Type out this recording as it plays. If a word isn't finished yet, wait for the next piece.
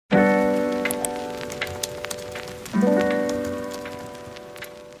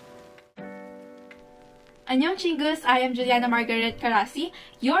Annyeong chingus, I am Juliana Margarette Carasi,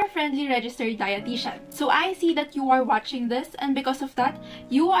 your friendly registered dietitian. So I see that you are watching this, and because of that,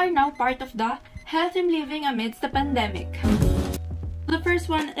 you are now part of the healthy living amidst the pandemic. The first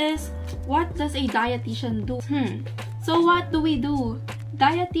one is, what does a dietitian do? So what do we do?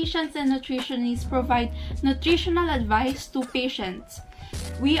 Dietitians and nutritionists provide nutritional advice to patients.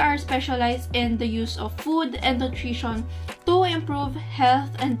 We are specialized in the use of food and nutrition to improve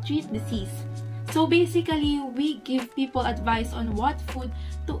health and treat disease. So basically, we give people advice on what food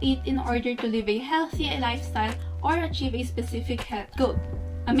to eat in order to live a healthy lifestyle or achieve a specific health goal.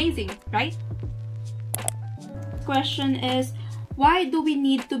 Amazing, right? Question is, why do we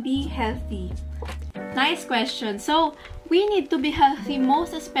need to be healthy? Nice question. So, we need to be healthy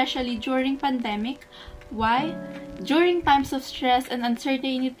most especially during pandemic. Why? During times of stress and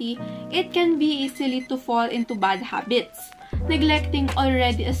uncertainty, it can be easily to fall into bad habits, neglecting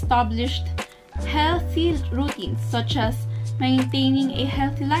already established healthy routines such as maintaining a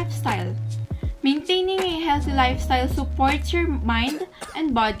healthy lifestyle. Maintaining a healthy lifestyle supports your mind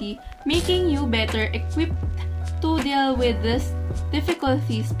and body, making you better equipped to deal with these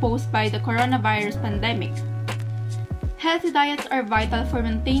difficulties posed by the coronavirus pandemic. Healthy diets are vital for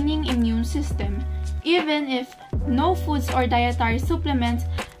maintaining immune system, even if no foods or dietary supplements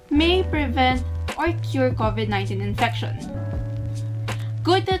may prevent or cure COVID-19 infection.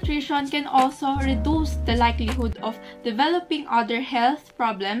 Good nutrition can also reduce the likelihood of developing other health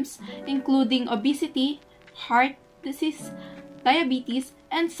problems, including obesity, heart disease, diabetes,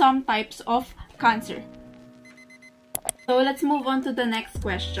 and some types of cancer. So let's move on to the next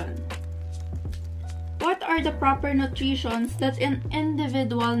question. What are the proper nutritions that an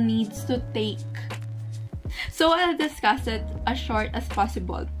individual needs to take? So I'll discuss it as short as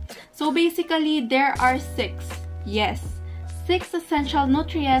possible. So basically, there are six essential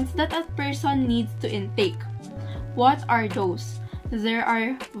nutrients that a person needs to intake. What are those? There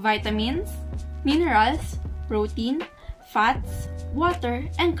are vitamins, minerals, protein, fats, water,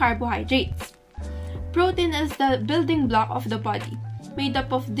 and carbohydrates. Protein is the building block of the body, made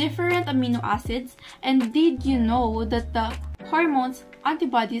up of different amino acids, and did you know that the hormones,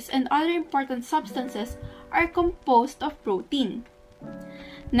 antibodies, and other important substances are composed of protein?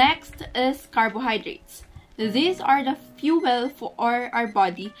 Next is carbohydrates. These are the fuel for our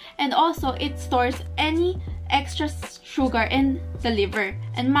body, and also it stores any extra sugar in the liver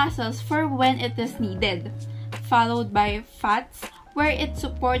and muscles for when it is needed. Followed by fats, where it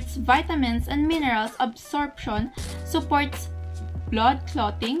supports vitamins and minerals absorption, supports blood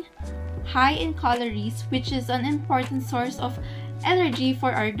clotting, high in calories, which is an important source of energy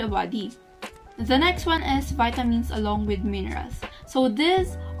for the body. The next one is vitamins along with minerals. So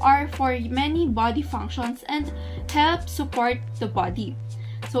these are for many body functions and help support the body.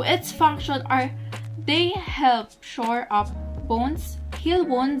 So its function are, they help shore up bones, heal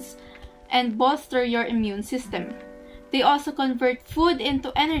wounds, and bolster your immune system. They also convert food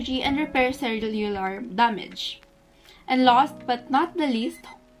into energy and repair cellular damage. And last but not the least,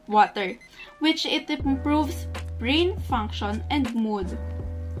 water, which it improves brain function and mood,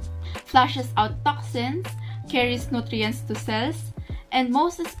 flushes out toxins, carries nutrients to cells, and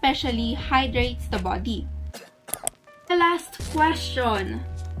most especially hydrates the body. The last question.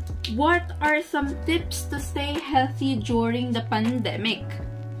 What are some tips to stay healthy during the pandemic?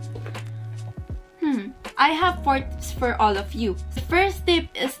 I have 4 tips for all of you. The first tip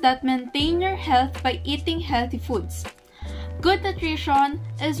is that maintain your health by eating healthy foods. Good nutrition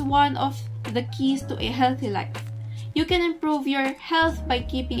is one of the keys to a healthy life. You can improve your health by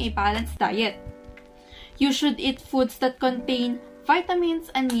keeping a balanced diet. You should eat foods that contain vitamins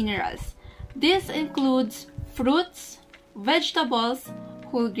and minerals. This includes fruits, vegetables,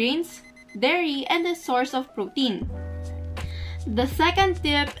 whole grains, dairy, and a source of protein. The second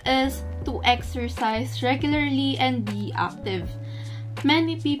tip is to exercise regularly and be active.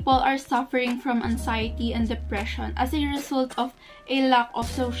 Many people are suffering from anxiety and depression as a result of a lack of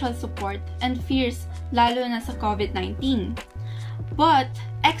social support and fears, lalo na sa COVID-19. But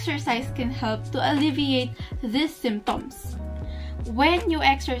exercise can help to alleviate these symptoms. When you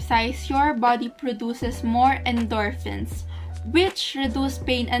exercise, your body produces more endorphins, which reduce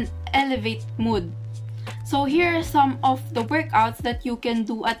pain and elevate mood. So here are some of the workouts that you can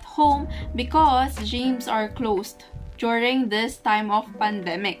do at home because gyms are closed during this time of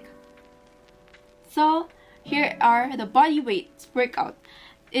pandemic. So here are the body weight workout.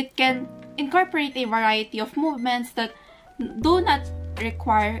 It can incorporate a variety of movements that do not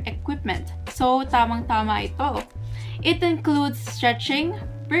require equipment. So tamang-tama ito. It includes stretching,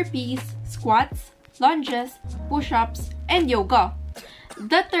 burpees, squats, lunges, push-ups, and yoga.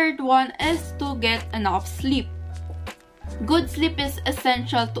 The third one is to get enough sleep. Good sleep is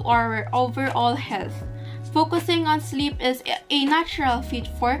essential to our overall health. Focusing on sleep is a natural fit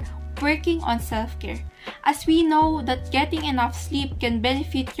for working on self-care, as we know that getting enough sleep can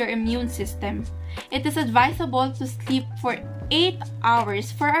benefit your immune system. It is advisable to sleep for 8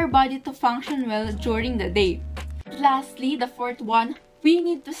 hours for our body to function well during the day. Lastly, the fourth one, we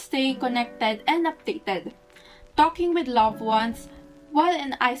need to stay connected and updated. Talking with loved ones while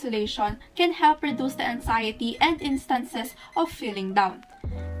in isolation can help reduce the anxiety and instances of feeling down.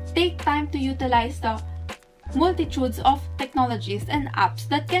 Take time to utilize the multitudes of technologies and apps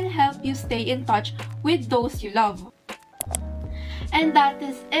that can help you stay in touch with those you love. And that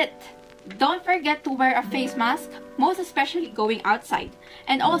is it. Don't forget to wear a face mask, most especially going outside.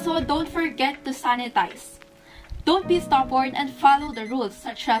 And also, don't forget to sanitize. Don't be stubborn and follow the rules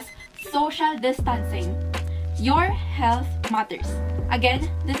such as social distancing. Your health matters.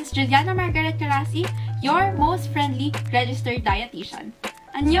 Again, this is Juliana Margarette Carasi, your most friendly registered dietitian.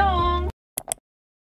 Annyeong!